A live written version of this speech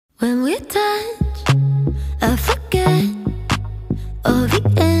When we touch, I forget all the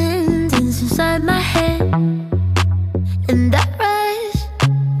endings inside my head, and I rise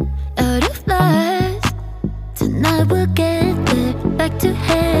out of lust. Tonight we'll get there, back to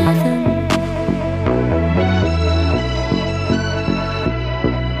heaven.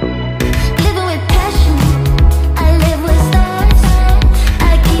 Living with passion, I live with stars.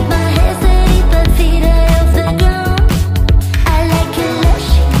 I keep my head steady, but feet are off the ground. I like your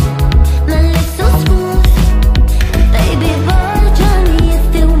lushy, my lips so smooth. Baby boy, join me if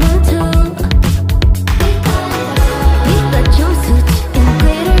you want to. We got jumpsuits in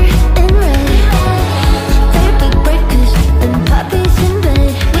glitter and red, fabric breakers and puppies in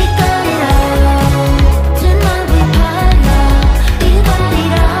bed. We got it all. Tonight we party all. We got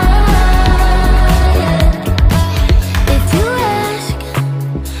it all. If you ask,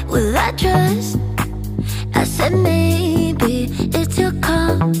 will I trust? I said maybe it's your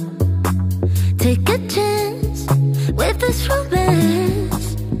call. Take a chance with this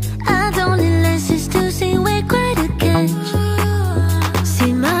romance. I've only lenses to see we're quite a catch.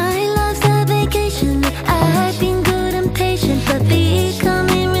 See, my love's a vacation. I've been good and patient, but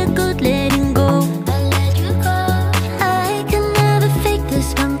becoming real good letting go. I can never fake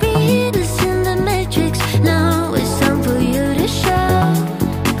this. I'm real as in the Matrix. Now it's time for you to show.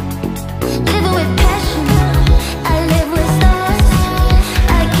 Living with passion, I live with stars.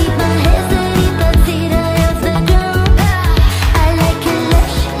 I keep my head steady, but feet are off the ground. I like your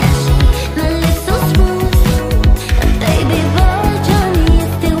lushy, my lips so smooth. Baby boy, join me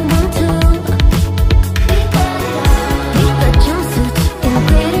if you want to. We got jumpsuits in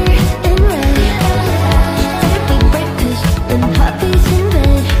glitter and red, fabric breakers and puppies in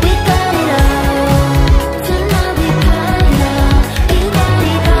bed. We got it all. Tonight we party all. We got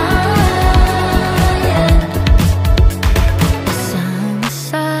it all.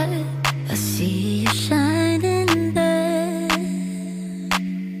 Sunset, I see you shining there.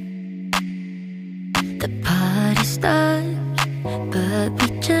 The party starts, but we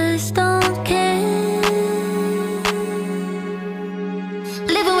just don't care.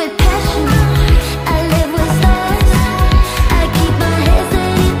 Living with passion, I live with stars. I keep my head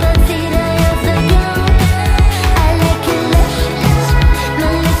steady, but feet are off the ground. I like your lushy, my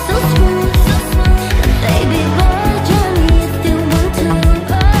lips so smooth. Baby boy, join me if you want to.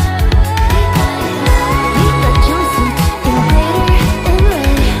 We got jumpsuits in glitter and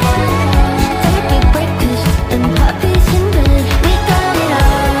red, fabric breakers and puppies in bed. We got it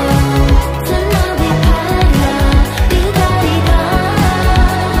all. Tonight we party all. We got it all.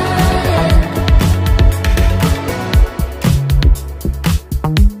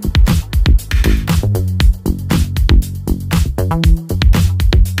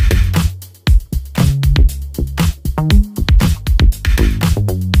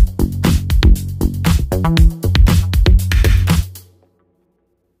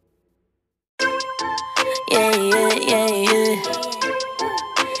 Yeah, yeah, yeah, yeah.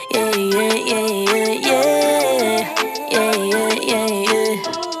 Yeah, yeah, yeah, yeah, yeah. Yeah, yeah, yeah, yeah.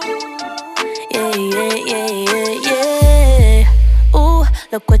 Yeah, yeah, yeah, yeah, yeah. Ooh,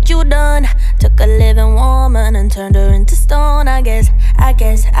 look what you done. Took a living woman and turned her into stone. I guess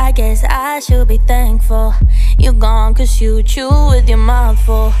I should be thankful. You gone cause you chew with your mouth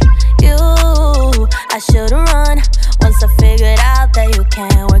full. You, I should've run once I figured out that you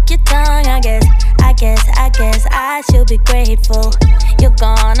can't work your tongue. I guess I should be grateful. You're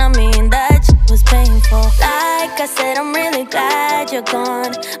gone, I mean that shit was painful. Like I said, I'm really glad you're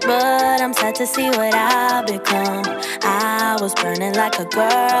gone, but I'm sad to see what I've become. I was burning like a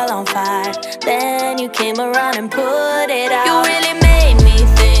girl on fire, then you came around and put it out. You really made me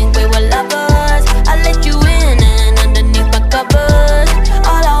think we were lovers. I let you in and underneath my covers.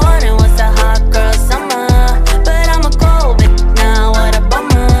 All I wanted was a hot girl summer, but I'm a cold bitch now, what a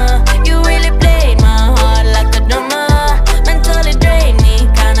bummer. You really played my heart like a drummer, mentally drained me,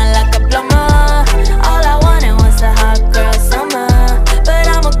 kinda like a plumber. All I wanted was a hot girl summer, but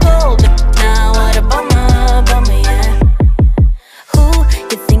I'm a cold bitch now, what a bummer, yeah. Who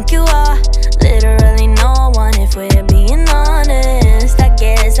you think you are? Literally no one, if we're being honest.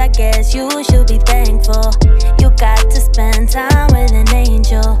 I guess you should be thankful.